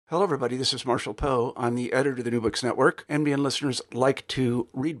Hello, everybody. This is Marshall Poe. I'm the editor of the New Books Network. NBN listeners like to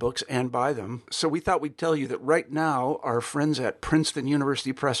read books and buy them. So we thought we'd tell you that right now, our friends at Princeton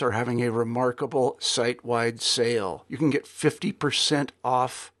University Press are having a remarkable site-wide sale. You can get 50%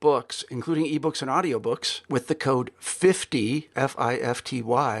 off books, including ebooks and audiobooks, with the code 50,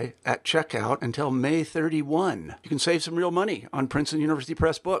 F-I-F-T-Y, at checkout until May 31. You can save some real money on Princeton University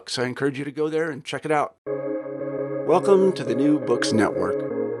Press books. I encourage you to go there and check it out. Welcome to the New Books Network.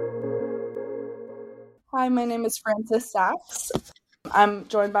 Hi, my name is Frances Sachs. I'm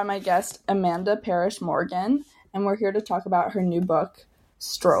joined by my guest, Amanda Parrish Morgan, and we're here to talk about her new book,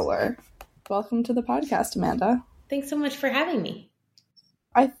 Stroller. Welcome to the podcast, Amanda. Thanks so much for having me.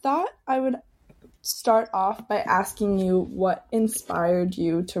 I thought I would start off by asking you what inspired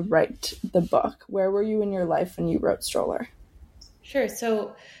you to write the book. Where were you in your life when you wrote Stroller? Sure.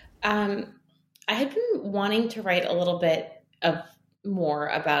 So I had been wanting to write a little bit of more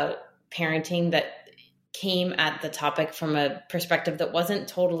about parenting that came at the topic from a perspective that wasn't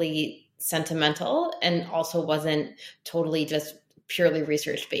totally sentimental and also wasn't totally just purely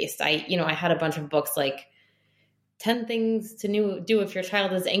research-based. I had a bunch of books like 10 things to do if your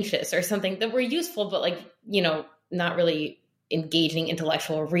child is anxious or something that were useful, but not really engaging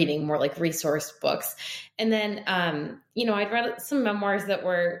intellectual reading, more like resource books. And then, I'd read some memoirs that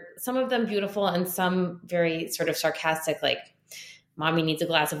were some of them beautiful and some very sort of sarcastic, like mommy needs a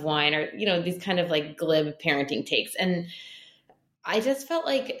glass of wine, or, these kind of like glib parenting takes. And I just felt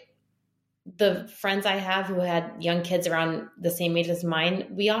like the friends I have who had young kids around the same age as mine,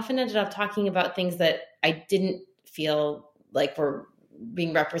 we often ended up talking about things that I didn't feel like were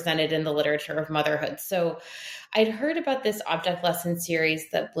being represented in the literature of motherhood. So I'd heard about this object lesson series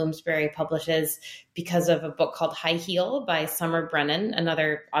that Bloomsbury publishes because of a book called High Heel by Summer Brennan,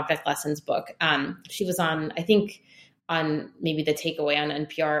 another object lessons book. She was on, I think, on maybe The Takeaway on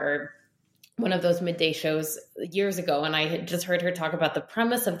NPR or one of those midday shows years ago. And I had just heard her talk about the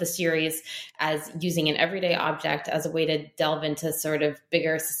premise of the series as using an everyday object as a way to delve into sort of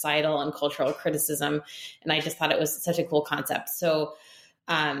bigger societal and cultural criticism. And I just thought it was such a cool concept. So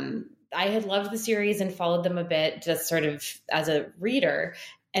I had loved the series and followed them a bit just sort of as a reader,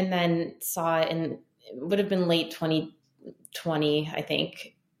 and then saw it would have been late 2020, I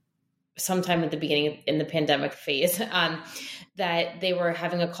think, sometime at the beginning in the pandemic phase, that they were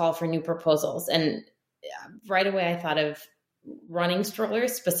having a call for new proposals. And right away I thought of running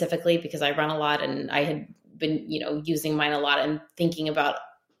strollers specifically because I run a lot and I had been, using mine a lot and thinking about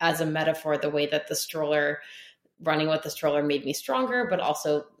as a metaphor, the way that running with the stroller made me stronger, but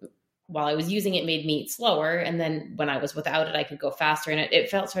also while I was using it made me slower. And then when I was without it, I could go faster. And it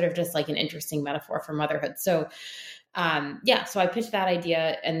felt sort of just like an interesting metaphor for motherhood. So, so I pitched that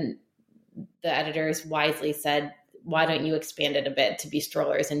idea, and the editors wisely said, why don't you expand it a bit to be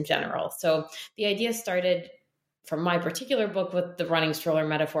strollers in general? So the idea started from my particular book with the running stroller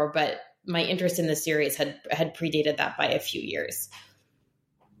metaphor, but my interest in the series had predated that by a few years.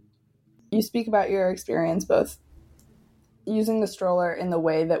 You speak about your experience both using the stroller in the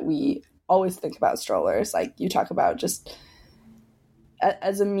way that we always think about strollers. Like you talk about just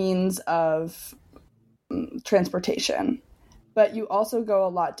as a means of transportation. But you also go a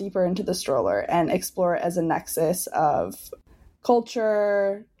lot deeper into the stroller and explore it as a nexus of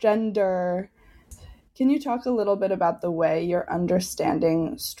culture, gender. Can you talk a little bit about the way you're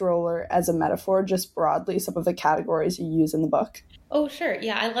understanding stroller as a metaphor, just broadly, some of the categories you use in the book? Oh, sure.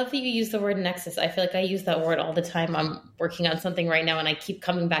 Yeah, I love that you use the word nexus. I feel like I use that word all the time. I'm working on something right now, and I keep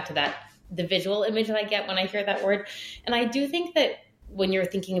coming back to that, the visual image that I get when I hear that word. And I do think that when you're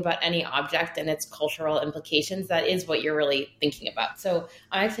thinking about any object and its cultural implications, that is what you're really thinking about. So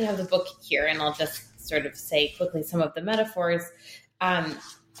I actually have the book here, and I'll just sort of say quickly some of the metaphors that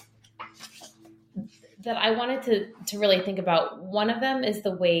I wanted to really think about. One of them is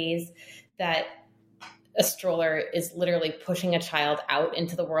the ways that a stroller is literally pushing a child out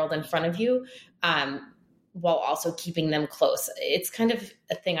into the world in front of you, while also keeping them close. It's kind of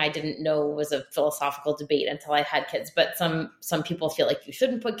a thing I didn't know was a philosophical debate until I had kids. But some people feel like you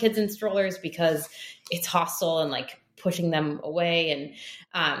shouldn't put kids in strollers because it's hostile and like pushing them away.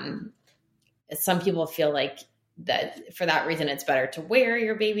 And some people feel like that for that reason, it's better to wear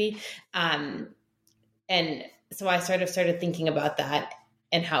your baby. And so I sort of started thinking about that.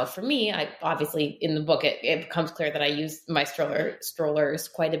 And how, for me, I obviously in the book it becomes clear that I use my strollers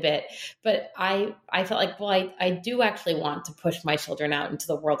quite a bit. But I felt like, well, I do actually want to push my children out into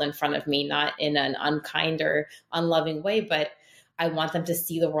the world in front of me, not in an unkind or unloving way, but I want them to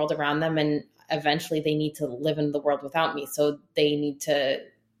see the world around them, and eventually they need to live in the world without me. So they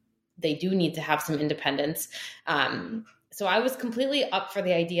do need to have some independence. So I was completely up for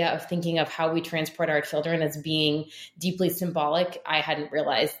the idea of thinking of how we transport our children as being deeply symbolic. I hadn't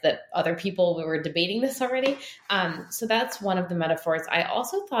realized that other people were debating this already. So that's one of the metaphors. I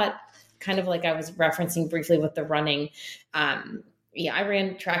also thought, kind of like I was referencing briefly with the running, I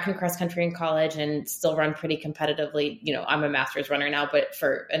ran track and cross country in college and still run pretty competitively. I'm a master's runner now, but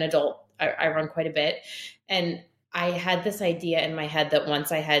for an adult, I run quite a bit. And I had this idea in my head that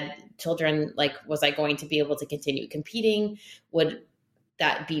once I had children, like, was I going to be able to continue competing? Would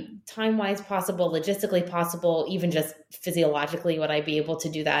that be time-wise possible, logistically possible, even just physiologically, would I be able to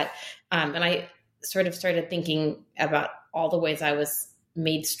do that? And I sort of started thinking about all the ways I was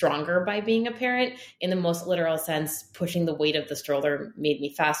made stronger by being a parent. In the most literal sense, pushing the weight of the stroller made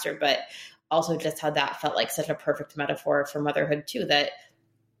me faster, but also just how that felt like such a perfect metaphor for motherhood too, that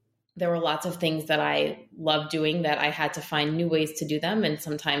there were lots of things that I loved doing that I had to find new ways to do them, and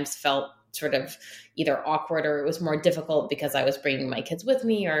sometimes felt sort of either awkward or it was more difficult because I was bringing my kids with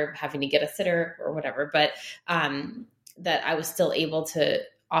me or having to get a sitter or whatever. But that I was still able to,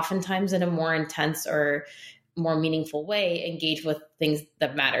 oftentimes in a more intense or more meaningful way, engage with things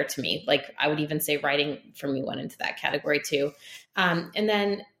that matter to me. Like, I would even say writing for me went into that category too. And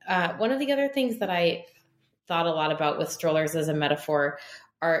then one of the other things that I thought a lot about with strollers as a metaphor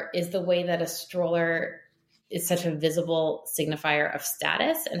is the way that a stroller is such a visible signifier of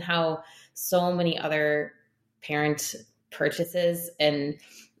status, and how so many other parent purchases and,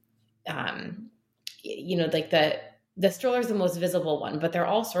 like the stroller is the most visible one, but there are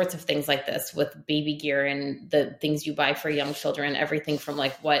all sorts of things like this with baby gear and the things you buy for young children, everything from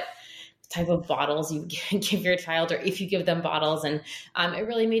like what type of bottles you give your child, or if you give them bottles. And it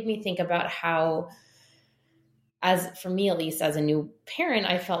really made me think about how, for me, at least as a new parent,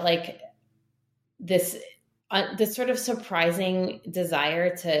 I felt like this sort of surprising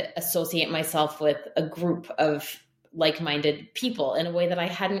desire to associate myself with a group of like-minded people in a way that I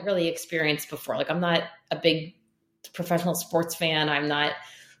hadn't really experienced before. Like, I'm not a big professional sports fan.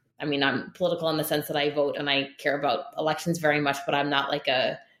 I'm political in the sense that I vote and I care about elections very much, but I'm not like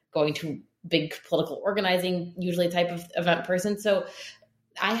a going to big political organizing usually type of event person. So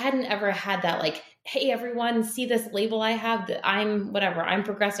I hadn't ever had that, like, hey, everyone, see this label I have that I'm whatever, I'm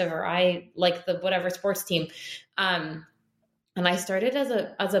progressive, or I like the whatever sports team. And I started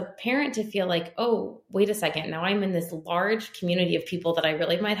as a parent to feel like, oh, wait a second, now I'm in this large community of people that I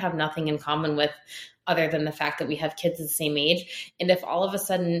really might have nothing in common with other than the fact that we have kids of the same age. And if all of a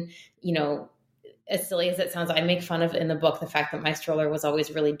sudden, as silly as it sounds, I make fun of in the book the fact that my stroller was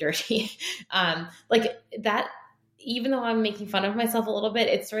always really dirty. Like that, even though I'm making fun of myself a little bit,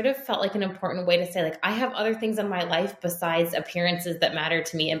 it sort of felt like an important way to say, like, I have other things in my life besides appearances that matter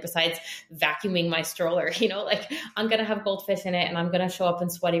to me, and besides vacuuming my stroller, like, I'm going to have goldfish in it, and I'm going to show up in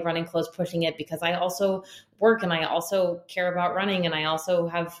sweaty running clothes pushing it because I also work and I also care about running, and I also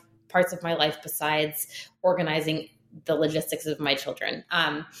have parts of my life besides organizing the logistics of my children.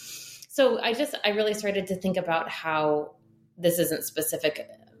 So I really started to think about how this isn't specific.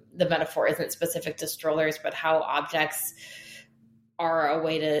 The metaphor isn't specific to strollers, but how objects are a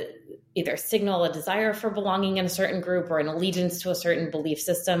way to either signal a desire for belonging in a certain group or an allegiance to a certain belief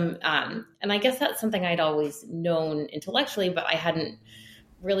system. And I guess that's something I'd always known intellectually, but I hadn't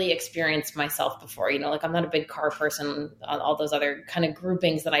really experienced myself before. Like, I'm not a big car person. All those other kind of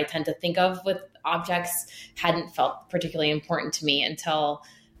groupings that I tend to think of with objects hadn't felt particularly important to me until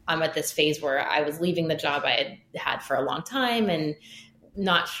I'm at this phase where I was leaving the job I had for a long time and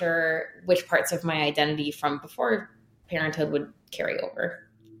not sure which parts of my identity from before parenthood would carry over.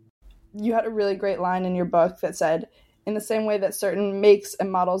 You had a really great line in your book that said, in the same way that certain makes and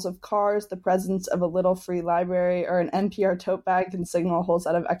models of cars, the presence of a little free library or an NPR tote bag can signal a whole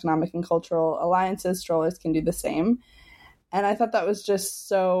set of economic and cultural alliances, strollers can do the same. And I thought that was just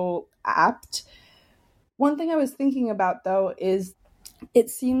so apt. One thing I was thinking about, though, is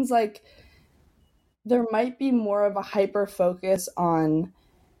it seems like there might be more of a hyper focus on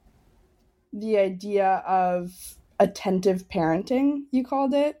the idea of attentive parenting, you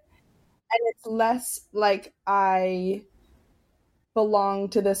called it. And it's less like I belong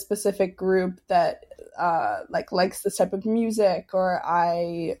to this specific group that likes this type of music, or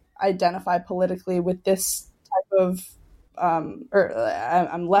I identify politically with this type of or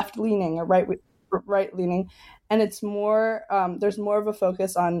I'm left leaning or right leaning, and it's more there's more of a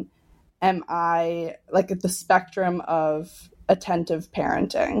focus on, am I like at the spectrum of attentive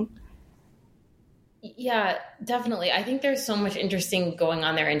parenting? Yeah, definitely. I think there's so much interesting going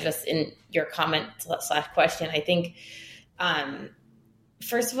on there. And just in your comment / question, I think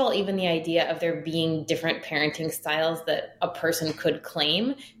first of all, even the idea of there being different parenting styles that a person could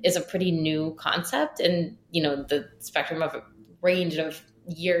claim is a pretty new concept. And, the spectrum of a range of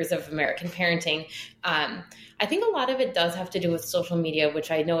years of American parenting. I think a lot of it does have to do with social media,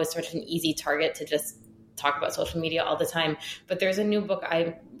 which I know is sort of an easy target to just talk about social media all the time. But there's a new book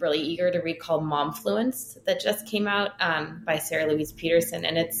I'm really eager to read called Momfluence that just came out by Sarah Louise Peterson.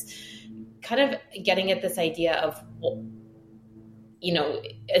 And it's kind of getting at this idea of,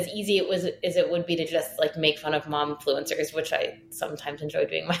 as easy as it would be to just like make fun of mom influencers, which I sometimes enjoy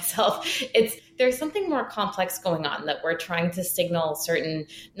doing myself. There's something more complex going on, that we're trying to signal certain,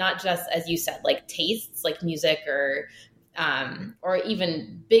 not just, as you said, like tastes, like music or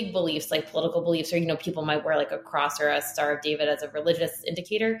even big beliefs like political beliefs, or, people might wear like a cross or a Star of David as a religious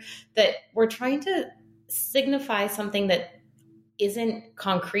indicator, that we're trying to signify something that isn't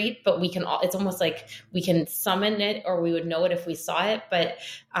concrete, but it's almost like we can summon it, or we would know it if we saw it. But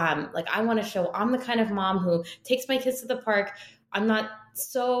like, I want to show I'm the kind of mom who takes my kids to the park. I'm not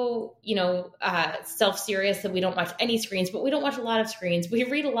so, self-serious that we don't watch any screens, but we don't watch a lot of screens. We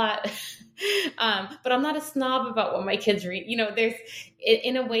read a lot, but I'm not a snob about what my kids read. There's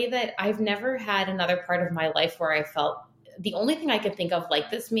in a way that I've never had another part of my life where I felt. The only thing I could think of like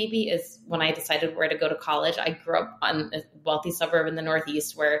this maybe is when I decided where to go to college. I grew up on a wealthy suburb in the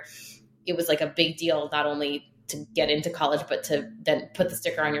Northeast where it was like a big deal, not only to get into college, but to then put the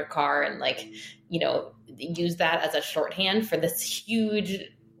sticker on your car and use that as a shorthand for this huge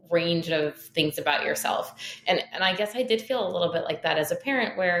range of things about yourself. And I guess I did feel a little bit like that as a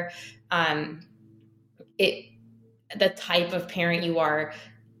parent, where the type of parent you are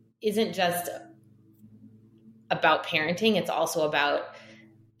isn't just about parenting. It's also about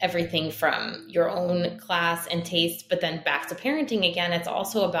everything from your own class and taste, but then back to parenting again. It's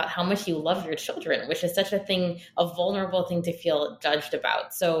also about how much you love your children, which is such a vulnerable thing to feel judged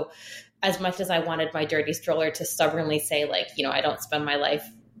about. So as much as I wanted my dirty stroller to stubbornly say, like, I don't spend my life,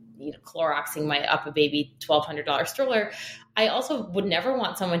 Cloroxing my up a baby $1,200 stroller, I also would never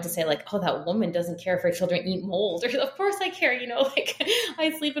want someone to say like, oh, that woman doesn't care if her children eat mold. Or of course I care, like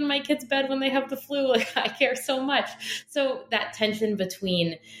I sleep in my kids' bed when they have the flu. Like I care so much. So that tension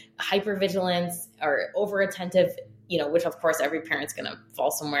between hypervigilance or over attentive, which of course every parent's going to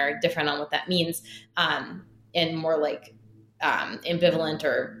fall somewhere different on what that means. And more like ambivalent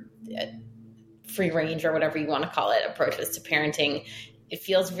or free range or whatever you want to call it approaches to parenting. It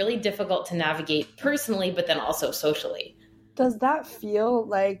feels really difficult to navigate personally, but then also socially. Does that feel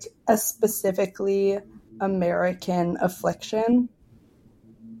like a specifically American affliction?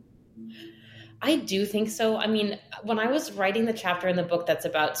 I do think so. I mean, when I was writing the chapter in the book that's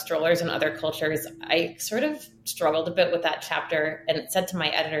about strollers and other cultures, I sort of struggled a bit with that chapter and said to my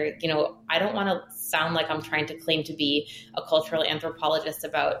editor, I don't want to sound like I'm trying to claim to be a cultural anthropologist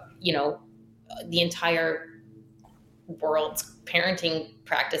about, the entire world's parenting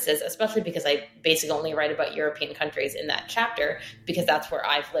practices, especially because I basically only write about European countries in that chapter, because that's where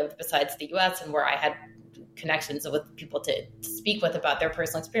I've lived besides the US and where I had connections with people to speak with about their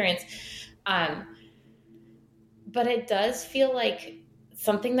personal experience. But it does feel like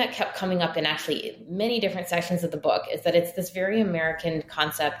something that kept coming up in actually many different sections of the book is that it's this very American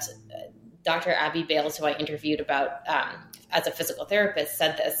concept. Dr. Abby Bales, who I interviewed about as a physical therapist,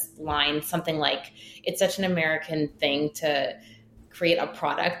 said this line, something like, it's such an American thing to create a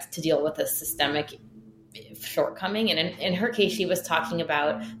product to deal with a systemic shortcoming. And in her case, she was talking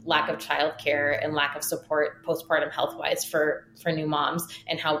about lack of childcare and lack of support postpartum health-wise for new moms,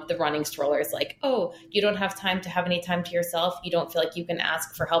 and how the running stroller is like, oh, you don't have time to have any time to yourself. You don't feel like you can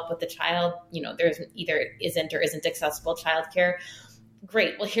ask for help with the child. There's either isn't or isn't accessible childcare.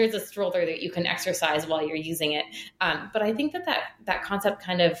 Great. Well, here's a stroller that you can exercise while you're using it. But I think that concept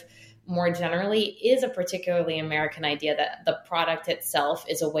kind of more generally is a particularly American idea, that the product itself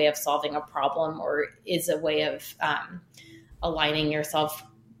is a way of solving a problem, or is a way of aligning yourself,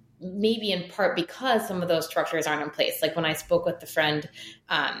 maybe in part because some of those structures aren't in place. Like when I spoke with the friend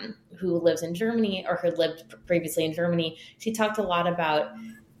who lives in Germany, or who lived previously in Germany, she talked a lot about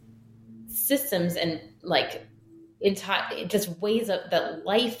systems and like just ways that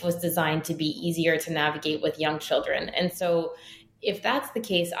life was designed to be easier to navigate with young children. And so if that's the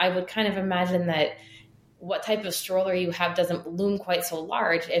case, I would kind of imagine that what type of stroller you have doesn't loom quite so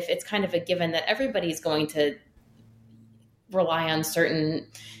large if it's kind of a given that everybody's going to rely on certain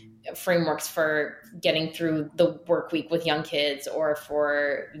frameworks for getting through the work week with young kids, or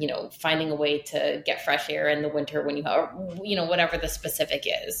for, finding a way to get fresh air in the winter when you have, whatever the specific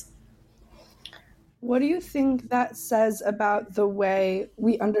is. What do you think that says about the way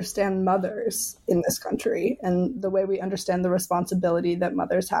we understand mothers in this country and the way we understand the responsibility that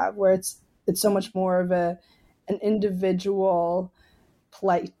mothers have, where it's so much more of an individual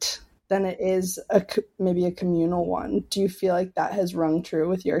plight than it is maybe a communal one? Do you feel like that has rung true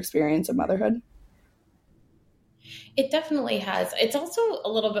with your experience of motherhood? It definitely has. It's also a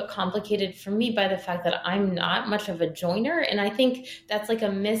little bit complicated for me by the fact that I'm not much of a joiner. And I think that's like a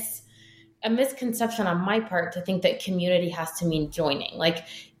misconception on my part to think that community has to mean joining. Like,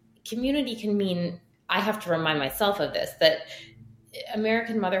 community can mean, I have to remind myself of this, that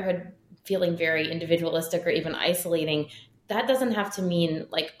American motherhood feeling very individualistic or even isolating, that doesn't have to mean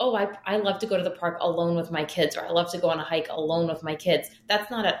like, oh, I love to go to the park alone with my kids, or I love to go on a hike alone with my kids. That's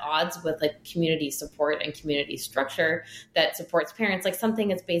not at odds with like community support and community structure that supports parents. Like,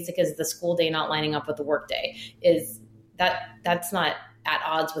 something as basic as the school day not lining up with the work day, that's not at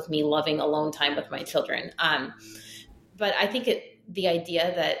odds with me loving alone time with my children. But I think the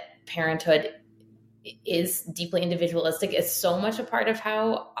idea that parenthood is deeply individualistic is so much a part of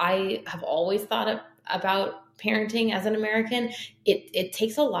how I have always thought about parenting as an American. It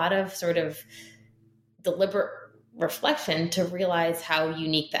takes a lot of sort of deliberate reflection to realize how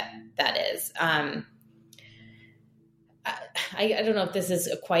unique that is. I don't know if this is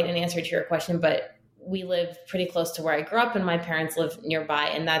quite an answer to your question, but we live pretty close to where I grew up, and my parents live nearby,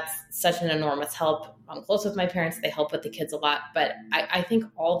 and that's such an enormous help. I'm close with my parents. They help with the kids a lot, but I think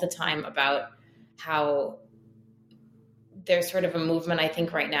all the time about how there's sort of a movement, I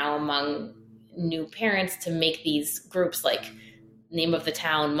think right now among new parents to make these groups like Name of the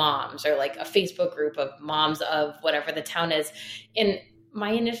Town Moms, or like a Facebook group of moms of whatever the town is. And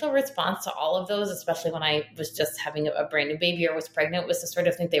my initial response to all of those, especially when I was just having a brand new baby or was pregnant, was to sort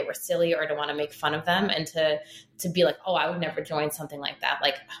of think they were silly or to want to make fun of them, and to be like, oh, I would never join something like that.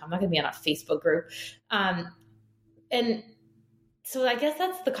 Like, I'm not going to be on a Facebook group. And so I guess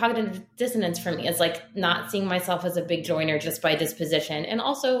that's the cognitive dissonance for me, is like not seeing myself as a big joiner just by disposition. And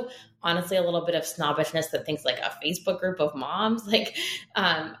also, honestly, a little bit of snobbishness that thinks like a Facebook group of moms. Like,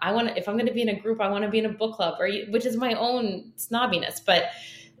 if I'm going to be in a group, I want to be in a book club, which is my own snobbiness. But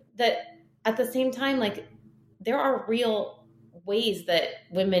that at the same time, like, there are real ways that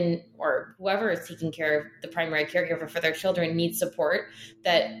women or whoever is taking care of the primary caregiver for their children needs support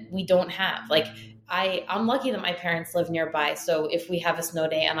that we don't have. Like, I'm lucky that my parents live nearby. So if we have a snow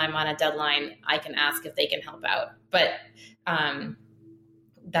day and I'm on a deadline, I can ask if they can help out. But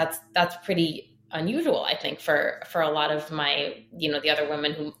that's pretty unusual, I think, for a lot of my, the other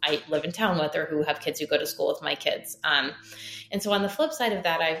women who I live in town with, or who have kids who go to school with my kids. And so on the flip side of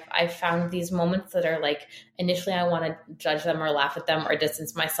that, I've found these moments that are like, initially I want to judge them or laugh at them or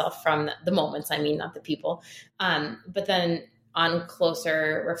distance myself from the moments, I mean, not the people. But then on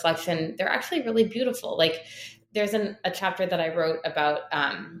closer reflection, they're actually really beautiful. Like, there's a chapter that I wrote about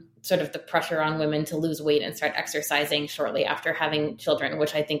sort of the pressure on women to lose weight and start exercising shortly after having children,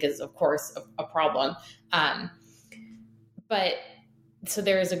 which I think is, of course, a problem. But so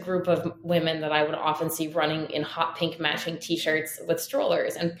there is a group of women that I would often see running in hot pink matching t-shirts with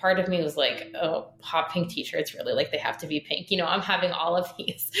strollers. And part of me was like, oh, hot pink t-shirts, really? Like, they have to be pink. I'm having all of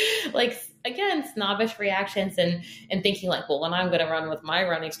these, like, again, snobbish reactions and thinking like, well, when I'm going to run with my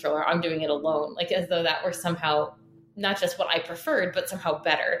running stroller, I'm doing it alone. Like, as though that were somehow not just what I preferred, but somehow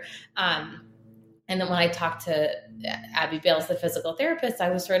better. And then when I talked to Abby Bales, the physical therapist, I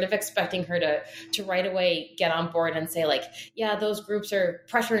was sort of expecting her to right away get on board and say like, yeah, those groups are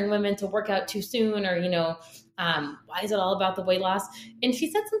pressuring women to work out too soon, or, why is it all about the weight loss? And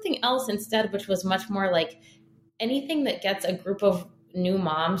she said something else instead, which was much more like, anything that gets a group of new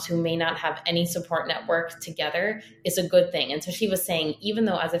moms who may not have any support network together is a good thing. And so she was saying, even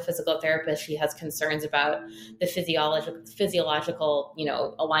though as a physical therapist, she has concerns about the physiological,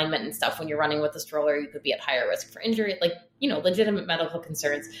 alignment and stuff. When you're running with a stroller, you could be at higher risk for injury, like, legitimate medical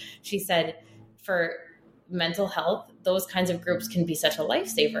concerns. She said, for mental health, those kinds of groups can be such a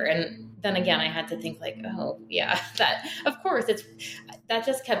lifesaver. And then again, I had to think like, oh yeah, that of course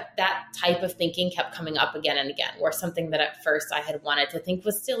that type of thinking kept coming up again and again, where something that at first I had wanted to think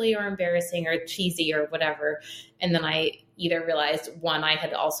was silly or embarrassing or cheesy or whatever. And then I either realized, one, I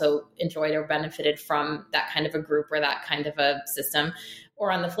had also enjoyed or benefited from that kind of a group or that kind of a system. Or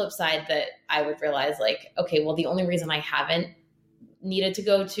on the flip side, that I would realize like, okay, well, the only reason I haven't needed to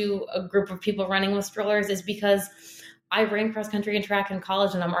go to a group of people running with strollers is because I ran cross country and track in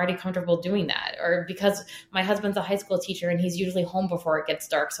college and I'm already comfortable doing that. Or because my husband's a high school teacher and he's usually home before it gets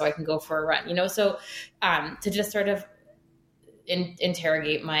dark so I can go for a run, So to just sort of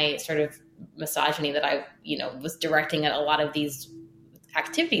interrogate my sort of misogyny that I, was directing at a lot of these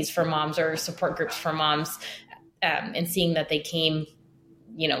activities for moms or support groups for moms, and seeing that they came,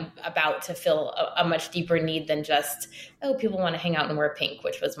 about to fill a much deeper need than just, oh, people want to hang out and wear pink,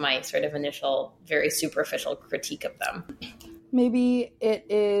 which was my sort of initial, very superficial critique of them. Maybe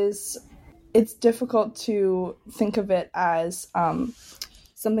it's difficult to think of it as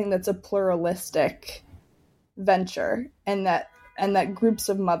something that's a pluralistic venture, and that groups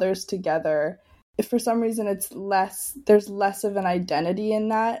of mothers together, if for some reason there's less of an identity in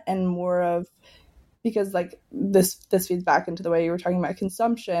that and more of, because like this feeds back into the way you were talking about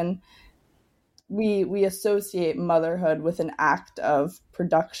consumption, we associate motherhood with an act of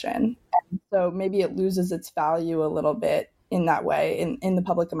production. And so maybe it loses its value a little bit in that way in the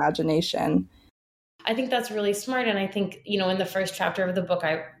public imagination. I think that's really smart. And I think, in the first chapter of the book,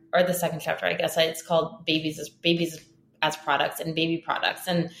 or the second chapter, I guess, it's called Babies as Products and Baby Products.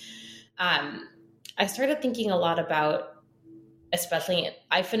 And I started thinking a lot about, especially,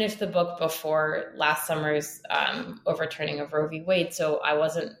 I finished the book before last summer's overturning of Roe v. Wade. So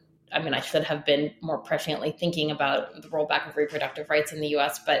I should have been more presciently thinking about the rollback of reproductive rights in the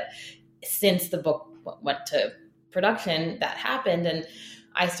US. But since the book went to production, that happened. And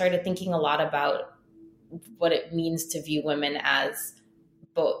I started thinking a lot about what it means to view women as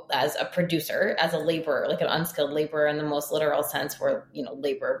both as a producer, as a laborer, like an unskilled laborer in the most literal sense, where,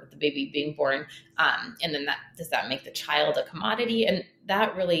 labor with the baby being born. And then does that make the child a commodity? And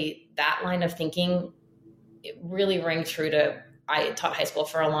that line of thinking, it really rang true to, I taught high school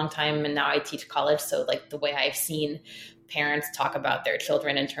for a long time and now I teach college. So like the way I've seen parents talk about their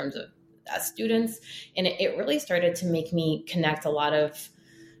children in terms of as students. And it really started to make me connect a lot of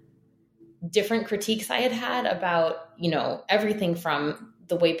different critiques I had about, everything from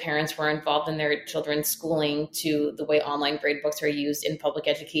the way parents were involved in their children's schooling, to the way online grade books are used in public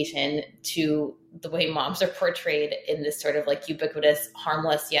education, to the way moms are portrayed in this sort of like ubiquitous,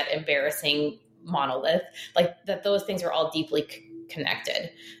 harmless yet embarrassing monolith, like that those things are all deeply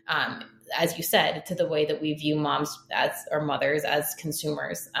connected. As you said, to the way that we view moms or mothers as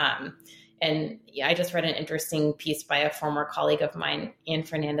consumers. And I just read an interesting piece by a former colleague of mine, Ann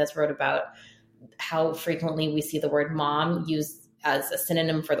Fernandez, wrote about how frequently we see the word mom used as a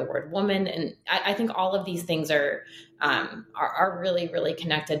synonym for the word woman. And I think all of these things are really, really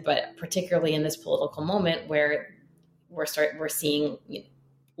connected, but particularly in this political moment where we're seeing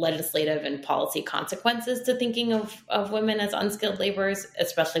legislative and policy consequences to thinking of women as unskilled laborers,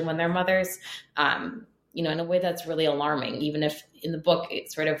 especially when they're mothers, in a way that's really alarming, even if in the book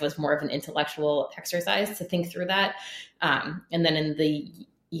it sort of was more of an intellectual exercise to think through that. And then in the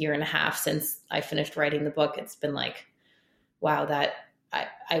year and a half since I finished writing the book, it's been like, wow, that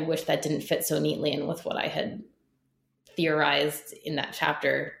I wish that didn't fit so neatly in with what I had theorized in that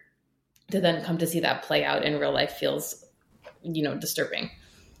chapter. To then come to see that play out in real life feels, disturbing.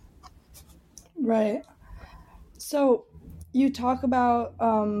 Right. So you talk about,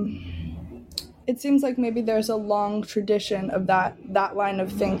 it seems like maybe there's a long tradition of that line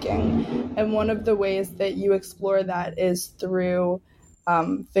of thinking. And one of the ways that you explore that is through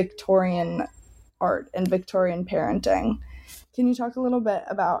Victorian art and Victorian parenting. Can you talk a little bit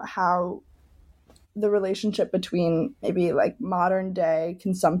about how the relationship between maybe like modern day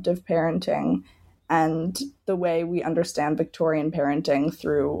consumptive parenting and the way we understand Victorian parenting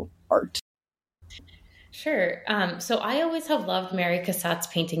through art? Sure. So I always have loved Mary Cassatt's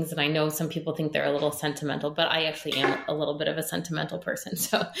paintings, and I know some people think they're a little sentimental, but I actually am a little bit of a sentimental person.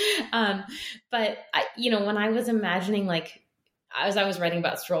 So, but I, when I was imagining, like, as I was writing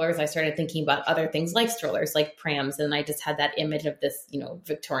about strollers, I started thinking about other things like strollers, like prams. And I just had that image of this,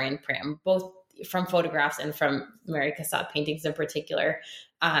 Victorian pram, both from photographs and from Mary Cassatt paintings in particular.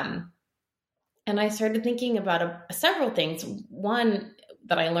 And I started thinking about several things. One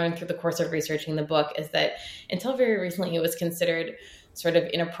that I learned through the course of researching the book is that until very recently, it was considered sort of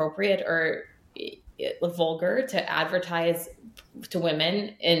inappropriate or vulgar to advertise to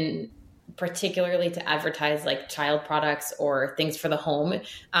women, and particularly to advertise like child products or things for the home,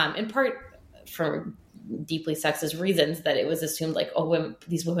 in part for deeply sexist reasons, that it was assumed like, oh,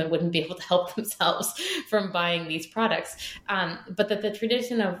 these women wouldn't be able to help themselves from buying these products. But that the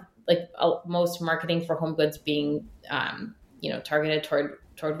tradition of like most marketing for home goods being, targeted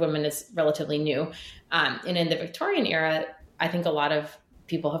toward women is relatively new. And in the Victorian era, I think a lot of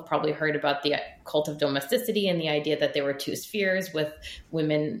people have probably heard about the cult of domesticity and the idea that there were two spheres, with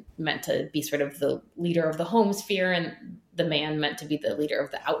women meant to be sort of the leader of the home sphere and the man meant to be the leader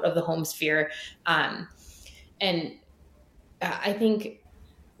of the out of the home sphere. And I think,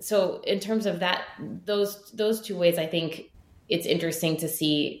 so in terms of that, those two ways, I think it's interesting to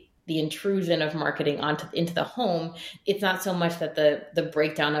see the intrusion of marketing into the home. It's not so much that the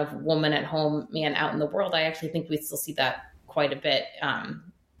breakdown of woman at home, man out in the world. I actually think we still see that quite a bit,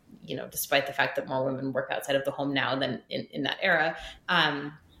 despite the fact that more women work outside of the home now than in that era.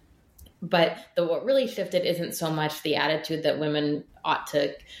 But what really shifted isn't so much the attitude that women ought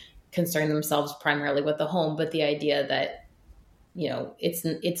to concern themselves primarily with the home, but the idea that,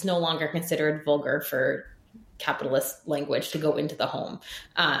 it's no longer considered vulgar for capitalist language to go into the home,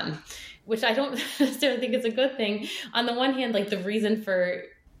 which I don't necessarily think is a good thing. On the one hand, like the reason for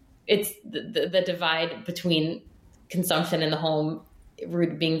it's the divide between consumption in the home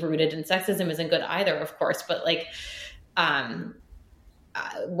being rooted in sexism isn't good either, of course, but like,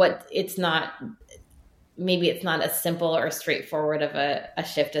 maybe it's not as simple or straightforward of a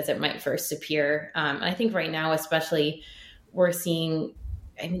shift as it might first appear. I think right now, especially, we're seeing,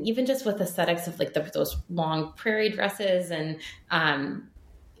 I mean, even just with aesthetics of like those long prairie dresses and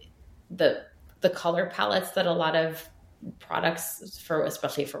the color palettes that a lot of products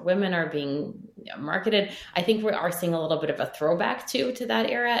especially for women are being marketed. I think we are seeing a little bit of a throwback to that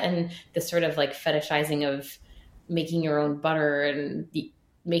era, and this sort of like fetishizing of making your own butter and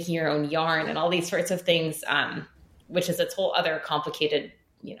making your own yarn and all these sorts of things, which is its whole other complicated,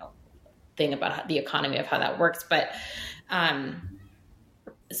 thing about the economy of how that works. But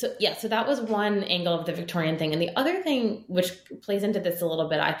so that was one angle of the Victorian thing. And the other thing, which plays into this a little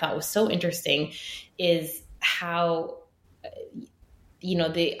bit, I thought was so interesting, is how,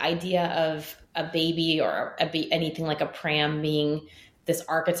 the idea of a baby or anything like a pram being this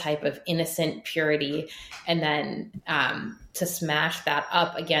archetype of innocent purity, and then to smash that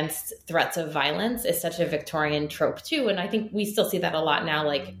up against threats of violence is such a Victorian trope too. And I think we still see that a lot now.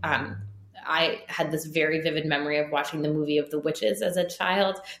 Like, I had this very vivid memory of watching the movie of the witches as a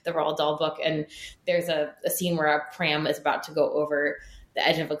child, the Roald Dahl book. And there's a scene where a pram is about to go over the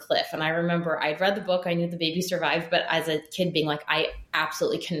edge of a cliff. And I remember I'd read the book, I knew the baby survived, but as a kid being like, I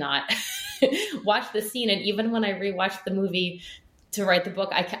absolutely cannot watch this scene. And even when I rewatched the movie to write the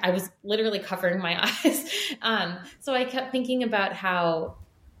book, I was literally covering my eyes. So I kept thinking about how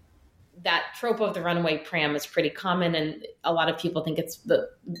that trope of the runaway pram is pretty common. And a lot of people think it's the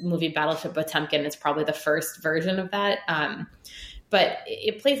movie Battleship Potemkin is probably the first version of that. But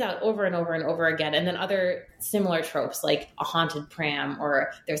it plays out over and over and over again. And then other similar tropes like a haunted pram,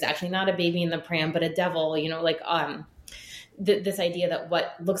 or there's actually not a baby in the pram, but a devil, this idea that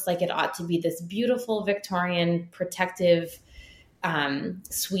what looks like it ought to be this beautiful Victorian protective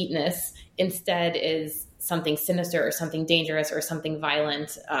sweetness instead is something sinister or something dangerous or something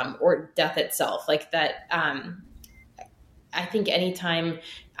violent, or death itself. Like that. I think anytime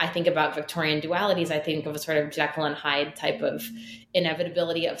I think about Victorian dualities, I think of a sort of Jekyll and Hyde type of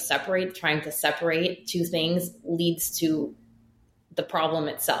inevitability of trying to separate two things leads to the problem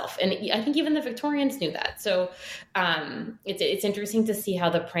itself. And I think even the Victorians knew that. So it's interesting to see how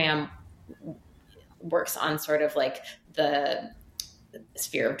the pram works on sort of like the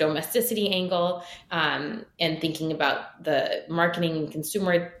sphere of domesticity angle, and thinking about the marketing and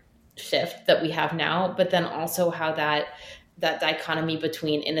consumer shift that we have now, but then also how that dichotomy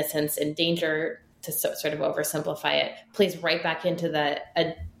between innocence and danger, to sort of oversimplify it, plays right back into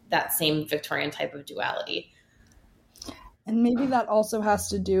that same Victorian type of duality. And maybe that also has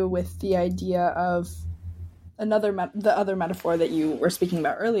to do with the idea of the other metaphor that you were speaking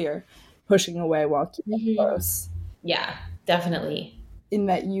about earlier, pushing away while keeping close. Yeah, definitely. In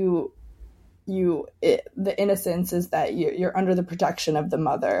that the innocence is that you're under the protection of the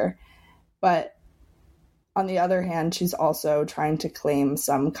mother, but on the other hand, she's also trying to claim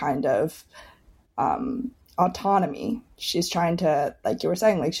some kind of autonomy. She's trying to, like you were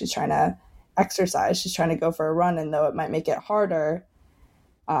saying, like she's trying to exercise. She's trying to go for a run, and though it might make it harder,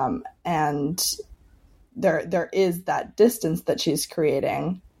 and there is that distance that she's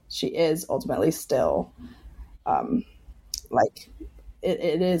creating, she is ultimately still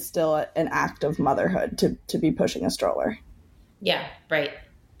it is still an act of motherhood to be pushing a stroller. Yeah, right.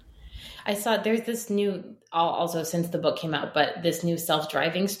 I saw there's this new, also since the book came out, but this new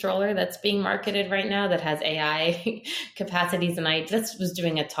self-driving stroller that's being marketed right now that has AI capacities. And I just was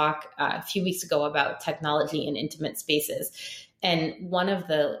doing a talk a few weeks ago about technology in intimate spaces. And one of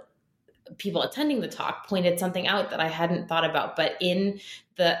the people attending the talk pointed something out that I hadn't thought about. But in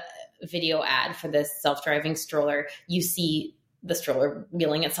the video ad for this self-driving stroller, you see the stroller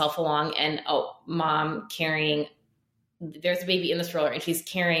wheeling itself along and, mom carrying, there's a baby in the stroller and she's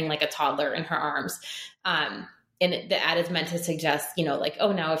carrying like a toddler in her arms. And the ad is meant to suggest,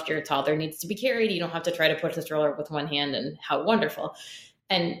 now if your toddler needs to be carried, you don't have to try to push the stroller with one hand, and how wonderful.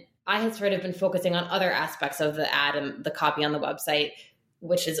 And I had sort of been focusing on other aspects of the ad and the copy on the website,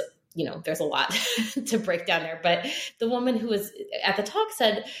 which is, there's a lot to break down there. But the woman who was at the talk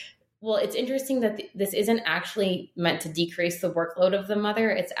said, well, it's interesting that this isn't actually meant to decrease the workload of the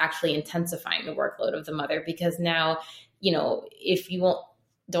mother. It's actually intensifying the workload of the mother, because now, if you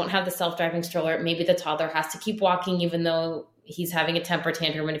don't have the self-driving stroller, maybe the toddler has to keep walking even though he's having a temper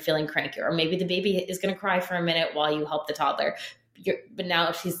tantrum and feeling cranky, or maybe the baby is going to cry for a minute while you help the toddler. But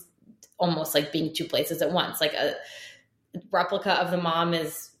now she's almost like being two places at once. Like a replica of the mom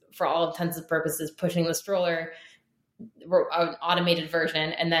is, for all intents and purposes, pushing the stroller, an automated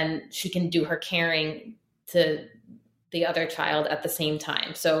version, and then she can do her caring to the other child at the same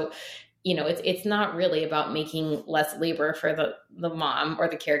time. So, it's not really about making less labor for the mom or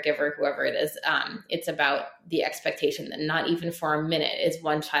the caregiver, whoever it is. It's about the expectation that not even for a minute is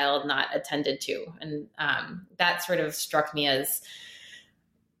one child not attended to. And that sort of struck me as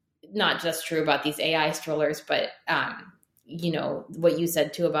not just true about these AI strollers, but, what you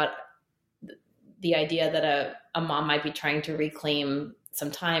said too about the idea that a mom might be trying to reclaim some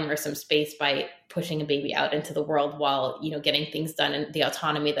time or some space by pushing a baby out into the world while, getting things done in the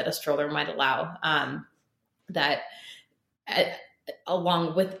autonomy that a stroller might allow.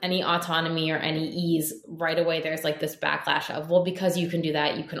 Along with any autonomy or any ease, right away, there's like this backlash of, well, because you can do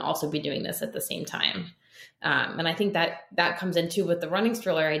that, you can also be doing this at the same time. And I think that comes into with the running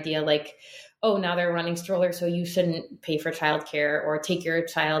stroller idea, like, oh, now they're running strollers, so you shouldn't pay for childcare or take your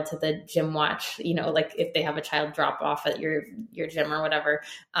child to the gym watch, like if they have a child drop off at your gym or whatever.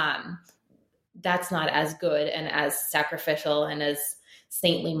 That's not as good and as sacrificial and as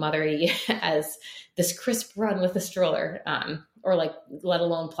saintly mothery as this crisp run with a stroller, or like, let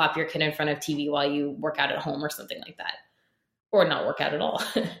alone plop your kid in front of TV while you work out at home or something like that, or not work out at all.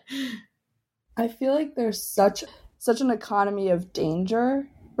 I feel like there's such an economy of danger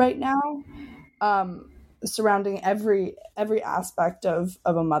right now, surrounding every aspect of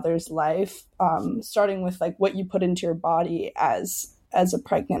a mother's life, starting with like what you put into your body as a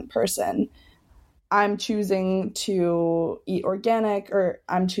pregnant person. I'm choosing to eat organic, or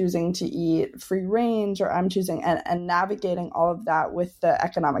I'm choosing to eat free range, or I'm choosing and navigating all of that with the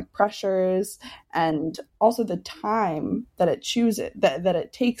economic pressures and also the time that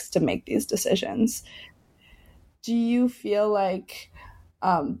it takes to make these decisions. Do you feel like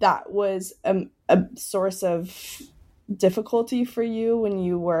that was a source of difficulty for you when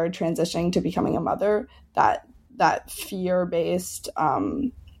you were transitioning to becoming a mother, that fear-based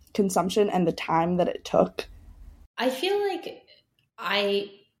consumption and the time that it took? I feel like I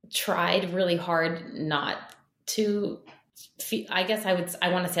tried really hard not to I guess I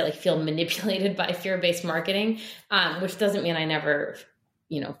want to say like feel manipulated by fear-based marketing, which doesn't mean I never,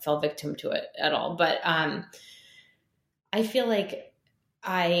 fell victim to it at all. But I feel like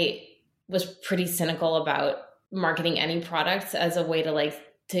I was pretty cynical about marketing any products as a way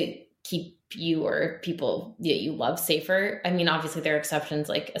to keep you or people that you love safer. I mean, obviously there are exceptions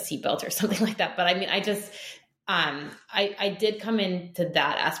like a seatbelt or something like that. But I mean, I just, I did come into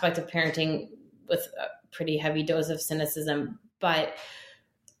that aspect of parenting with a pretty heavy dose of cynicism, but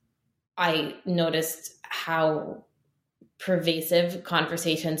I noticed how pervasive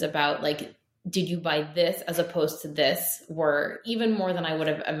conversations about like, did you buy this as opposed to this were, even more than I would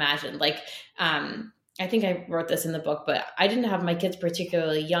have imagined. Like, I think I wrote this in the book, but I didn't have my kids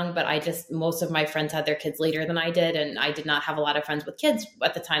particularly young, but most of my friends had their kids later than I did. And I did not have a lot of friends with kids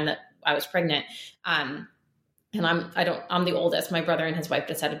at the time that I was pregnant. And I'm the oldest. My brother and his wife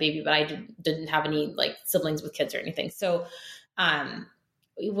just had a baby, but I didn't have any like siblings with kids or anything. So,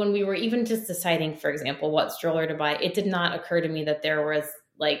 when we were even just deciding, for example, what stroller to buy, it did not occur to me that there was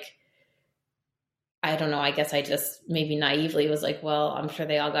like, I don't know, I guess I just maybe naively was like, well, I'm sure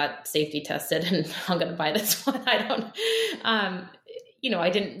they all got safety tested and I'm going to buy this one. I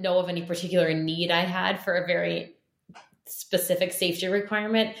didn't know of any particular need I had for a very specific safety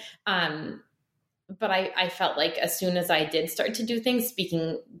requirement. But I felt like as soon as I did start to do things,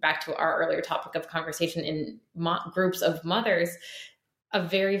 speaking back to our earlier topic of conversation in groups of mothers, a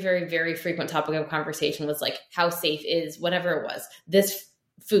very, very, very frequent topic of conversation was like, how safe is whatever it was, this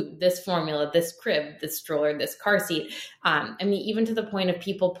food, this formula, this crib, this stroller, this car seat. I mean, even to the point of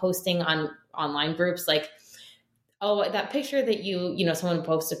people posting on online groups, like, oh, that picture that someone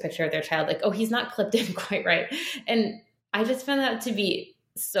posts a picture of their child, like, oh, he's not clipped in quite right. And I just found that to be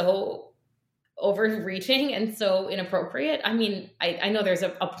so overreaching and so inappropriate. I mean, I know there's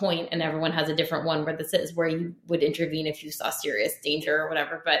a point and everyone has a different one where this is where you would intervene if you saw serious danger or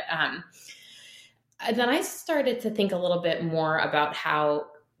whatever. But then I started to think a little bit more about how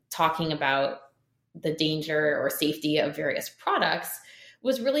talking about the danger or safety of various products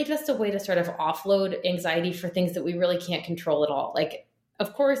was really just a way to sort of offload anxiety for things that we really can't control at all. Like,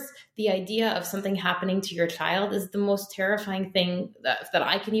 of course, the idea of something happening to your child is the most terrifying thing that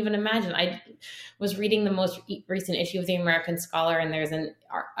I can even imagine. I was reading the most recent issue of the American Scholar, and there's a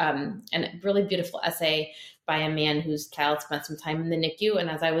really beautiful essay by a man whose child spent some time in the NICU. And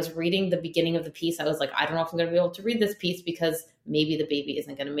as I was reading the beginning of the piece, I was like, I don't know if I'm going to be able to read this piece because maybe the baby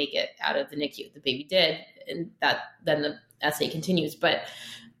isn't going to make it out of the NICU. The baby did, and then the essay continues. But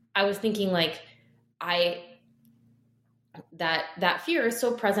I was thinking, like, that fear is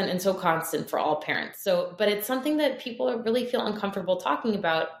so present and so constant for all parents. So, but it's something that people really feel uncomfortable talking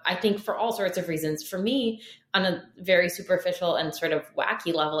about, I think, for all sorts of reasons. For me, on a very superficial and sort of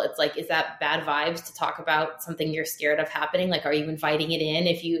wacky level, it's like, is that bad vibes to talk about something you're scared of happening? Like, are you inviting it in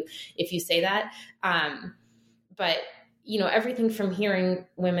if you say that? But everything from hearing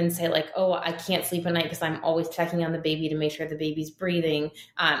women say, like, oh, I can't sleep at night because I'm always checking on the baby to make sure the baby's breathing.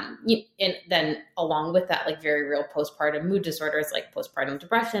 And then along with that, like, very real postpartum mood disorders like postpartum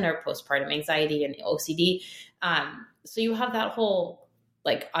depression or postpartum anxiety and OCD. So you have that whole,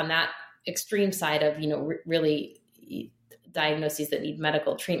 like, on that extreme side of, really diagnoses that need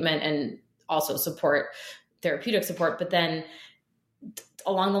medical treatment and also therapeutic support. But then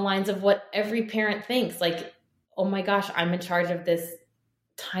along the lines of what every parent thinks, like, oh my gosh, I'm in charge of this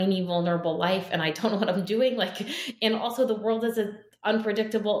tiny, vulnerable life and I don't know what I'm doing. Like, and also the world is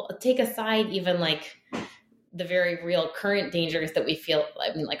unpredictable. Take aside even like the very real current dangers that we feel.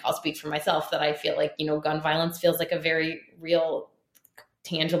 I mean, like, I'll speak for myself that I feel like, gun violence feels like a very real,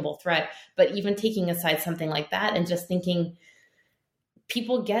 tangible threat. But even taking aside something like that and just thinking,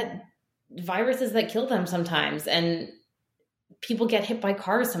 people get viruses that kill them sometimes, and people get hit by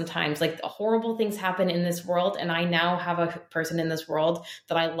cars sometimes. Like, horrible things happen in this world. And I now have a person in this world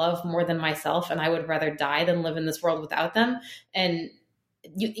that I love more than myself. And I would rather die than live in this world without them. And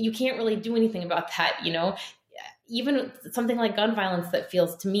you can't really do anything about that. Even something like gun violence that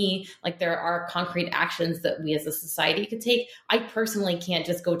feels to me like there are concrete actions that we as a society could take. I personally can't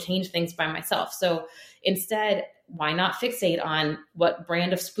just go change things by myself. So instead, why not fixate on what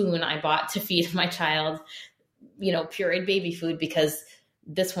brand of spoon I bought to feed my child, pureed baby food, because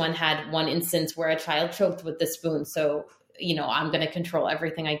this one had one instance where a child choked with the spoon. So, I'm going to control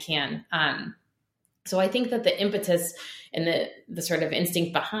everything I can. So I think that the impetus and the sort of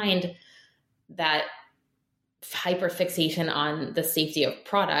instinct behind that hyperfixation on the safety of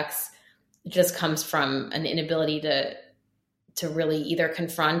products just comes from an inability to really either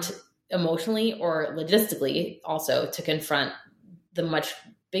confront emotionally or logistically also to confront the much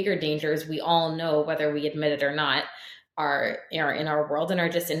bigger dangers we all know, whether we admit it or not, are in our world and are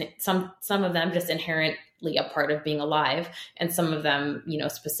just in some of them just inherently a part of being alive, and some of them,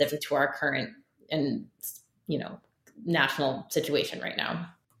 specific to our current and, national situation right now.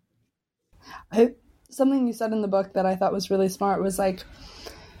 Something you said in the book that I thought was really smart was like,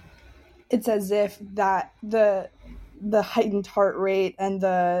 it's as if that the heightened heart rate and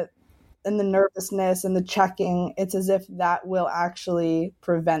the nervousness and the checking, it's as if that will actually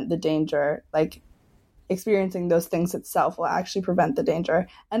prevent the danger. Like, experiencing those things itself will actually prevent the danger.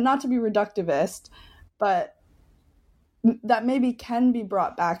 And not to be reductivist, but that maybe can be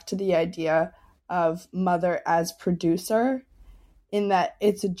brought back to the idea of mother as producer, in that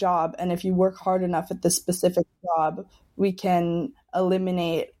it's a job. And if you work hard enough at this specific job, we can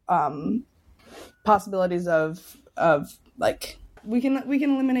eliminate possibilities of like, we can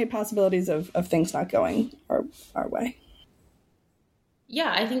eliminate possibilities of things not going our way.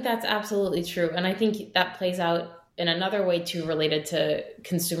 Yeah, I think that's absolutely true. And I think that plays out in another way too, related to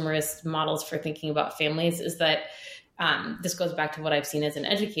consumerist models for thinking about families, is that this goes back to what I've seen as an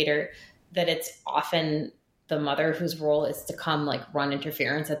educator, that it's often the mother whose role is to come like run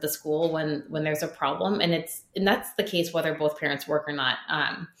interference at the school when there's a problem. And that's the case whether both parents work or not.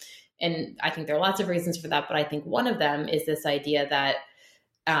 And I think there are lots of reasons for that, but I think one of them is this idea that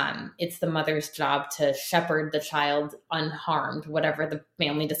it's the mother's job to shepherd the child unharmed, whatever the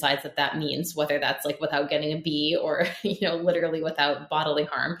family decides that means, whether that's like without getting a B or, literally without bodily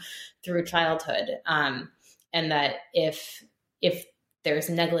harm through childhood. And that if there's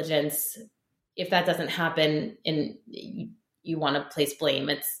negligence, if that doesn't happen and you want to place blame,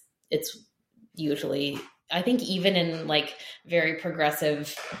 it's usually, I think even in like very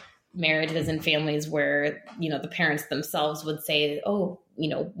progressive marriages and families where, the parents themselves would say, oh,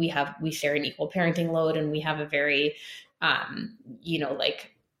 we share an equal parenting load, and we have a very,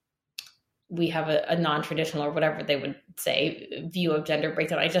 we have a non-traditional, or whatever they would say, view of gender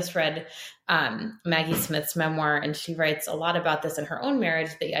breakdown. I just read Maggie Smith's memoir, and she writes a lot about this in her own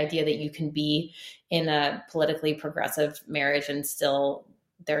marriage, the idea that you can be in a politically progressive marriage and still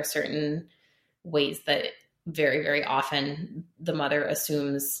there are certain ways that very, very often the mother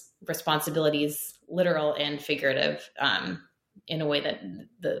assumes responsibilities, literal and figurative, in a way that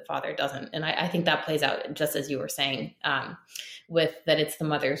the father doesn't. And I think that plays out just as you were saying, with that it's the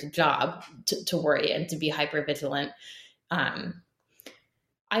mother's job to worry and to be hypervigilant.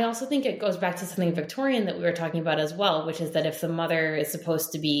 I also think it goes back to something Victorian that we were talking about as well, which is that if the mother is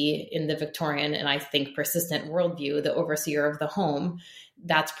supposed to be in the Victorian and I think persistent worldview, the overseer of the home,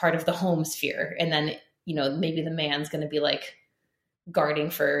 that's part of the home sphere. And then, maybe the man's going to be like guarding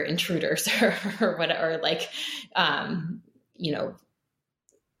for intruders or whatever, or like,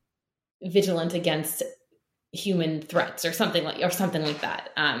 vigilant against human threats or something like that.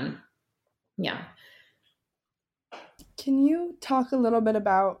 Yeah. Can you talk a little bit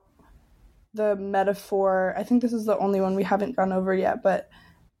about the metaphor? I think this is the only one we haven't gone over yet, but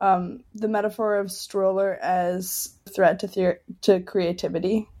the metaphor of stroller as threat to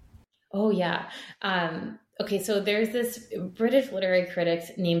creativity. Oh, yeah. Okay, so there's this British literary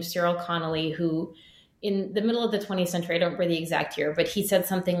critic named Cyril Connolly who, in the middle of the 20th century, I don't remember the exact year, but he said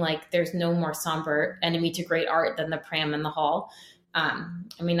something like, there's no more somber enemy to great art than the pram in the hall. I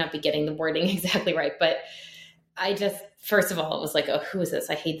may not be getting the wording exactly right, but first of all, it was like, oh, who is this?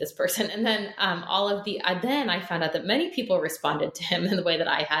 I hate this person. And then then I found out that many people responded to him in the way that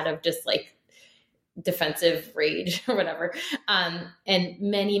I had, of just like defensive rage or whatever. And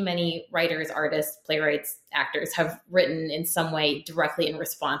many, many writers, artists, playwrights, actors have written in some way directly in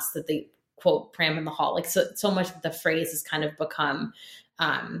response to the quote pram in the hall. Like so much of the phrase has kind of become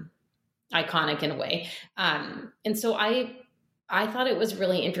iconic in a way. And so I thought it was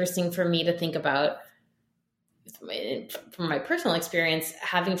really interesting for me to think about, from my personal experience,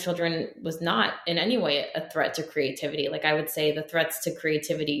 having children was not in any way a threat to creativity. Like I would say the threats to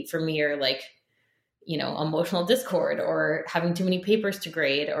creativity for me are like, emotional discord or having too many papers to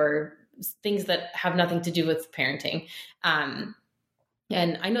grade or things that have nothing to do with parenting. And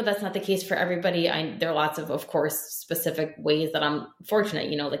I know that's not the case for everybody. There are lots of course, specific ways that I'm fortunate,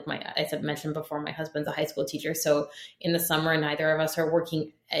 like mentioned before, my husband's a high school teacher. So in the summer, neither of us are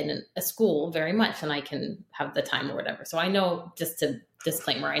working in a school very much, and I can have the time or whatever. So I know, just to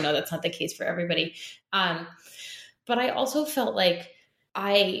disclaimer, I know that's not the case for everybody. But I also felt like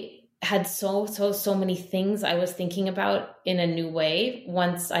I had so many things I was thinking about in a new way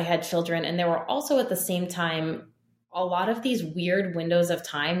once I had children. And there were also at the same time a lot of these weird windows of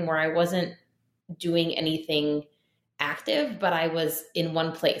time where I wasn't doing anything active, but I was in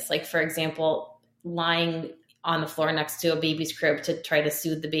one place. Like, for example, lying on the floor next to a baby's crib to try to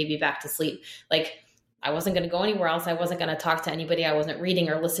soothe the baby back to sleep. Like, I wasn't going to go anywhere else. I wasn't going to talk to anybody. I wasn't reading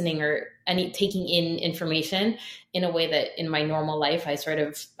or listening or taking in information in a way that in my normal life, I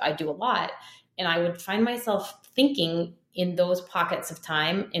do a lot. And I would find myself thinking in those pockets of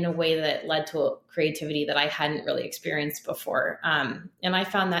time in a way that led to a creativity that I hadn't really experienced before. And I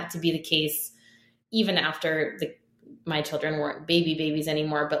found that to be the case even after my children weren't babies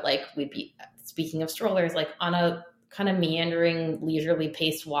anymore, but like we'd be, speaking of strollers, like on a kind of meandering, leisurely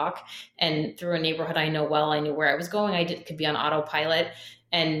paced walk and through a neighborhood I know well. I knew where I was going. Could be on autopilot,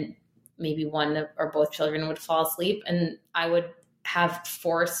 and maybe one or both children would fall asleep, and I would have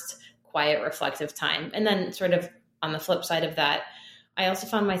forced quiet, reflective time. And then sort of on the flip side of that, I also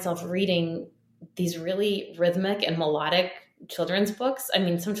found myself reading these really rhythmic and melodic children's books. I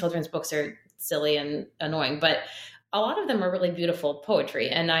mean, some children's books are silly and annoying, but a lot of them are really beautiful poetry.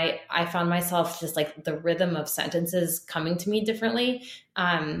 And I found myself just like the rhythm of sentences coming to me differently,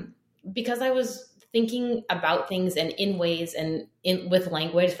 because I was thinking about things and in ways and with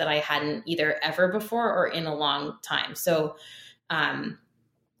language that I hadn't either ever before or in a long time. So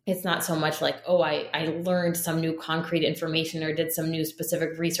it's not so much like, oh, I learned some new concrete information or did some new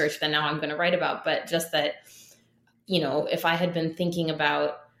specific research that now I'm going to write about, but just that, if I had been thinking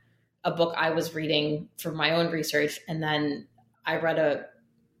about a book I was reading for my own research, and then I read a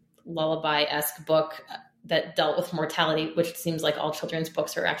lullaby-esque book that dealt with mortality, which seems like all children's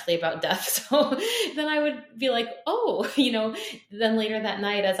books are actually about death. So then I would be like, oh, then later that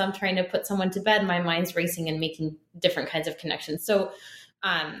night, as I'm trying to put someone to bed, my mind's racing and making different kinds of connections. So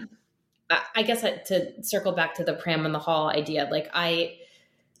I guess to circle back to the pram in the hall idea, like I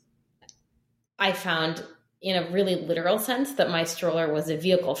found in a really literal sense that my stroller was a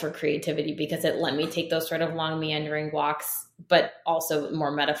vehicle for creativity, because it let me take those sort of long meandering walks, but also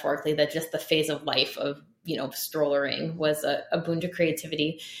more metaphorically that just the phase of life of, strollering was a boon to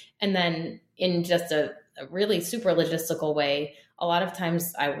creativity. And then in just a really super logistical way, a lot of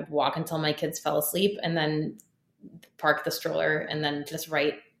times I would walk until my kids fell asleep and then park the stroller and then just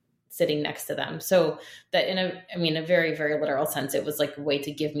write sitting next to them. So that in a very, very literal sense, it was like a way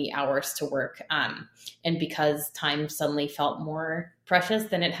to give me hours to work. And because time suddenly felt more precious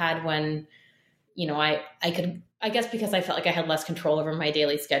than it had when, I guess because I felt like I had less control over my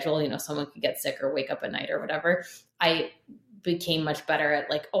daily schedule, someone could get sick or wake up at night or whatever. I became much better at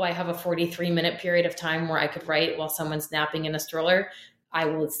like, I have a 43-minute period of time where I could write while someone's napping in a stroller. I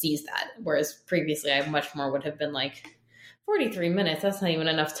will seize that. Whereas previously I much more would have been like 43 minutes. That's not even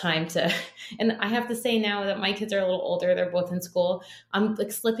enough time to, and I have to say now that my kids are a little older, they're both in school, I'm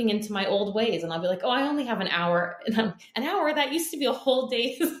like slipping into my old ways and I'll be like, I only have an hour, and an hour that used to be a whole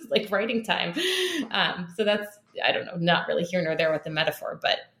day, like writing time. So that's, I don't know, not really here nor there with the metaphor,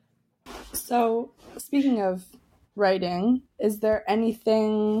 but. So speaking of writing, is there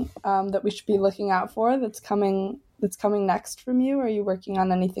anything that we should be looking out for that's coming next from you? Are you working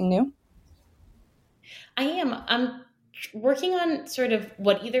on anything new? I am. I'm working on sort of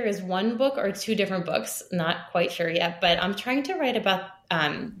what either is one book or two different books. Not quite sure yet, but I'm trying to write about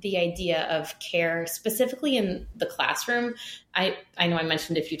the idea of care specifically in the classroom. I know I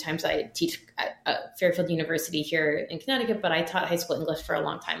mentioned a few times I teach at Fairfield University here in Connecticut, but I taught high school English for a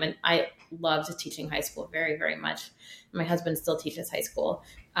long time, and I loved teaching high school very, very much. My husband still teaches high school.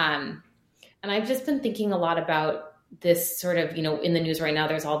 And I've just been thinking a lot about this sort of, in the news right now,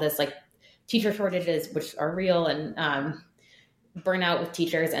 there's all this like teacher shortages, which are real, and burnout with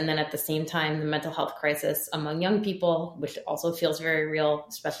teachers. And then at the same time, the mental health crisis among young people, which also feels very real,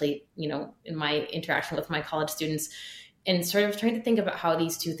 especially, in my interaction with my college students, and sort of trying to think about how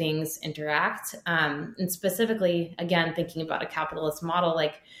these two things interact. And specifically, again, thinking about a capitalist model,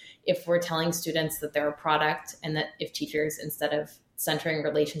 like if we're telling students that they're a product, and that if teachers, instead of centering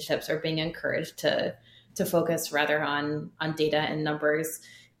relationships, are being encouraged to focus rather on data and numbers.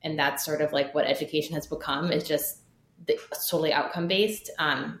 And that's sort of like what education has become, is just totally outcome based.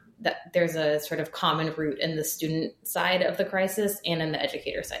 That there's a sort of common root in the student side of the crisis and in the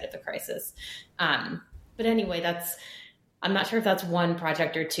educator side of the crisis. But anyway, I'm not sure if that's one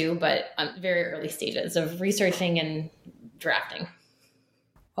project or two, but very early stages of researching and drafting.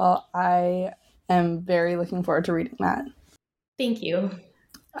 Well, I am very looking forward to reading that. Thank you.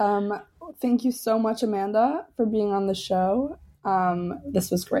 Thank you so much, Amanda, for being on the show. This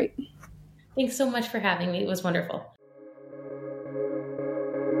was great. Thanks so much for having me. It was wonderful.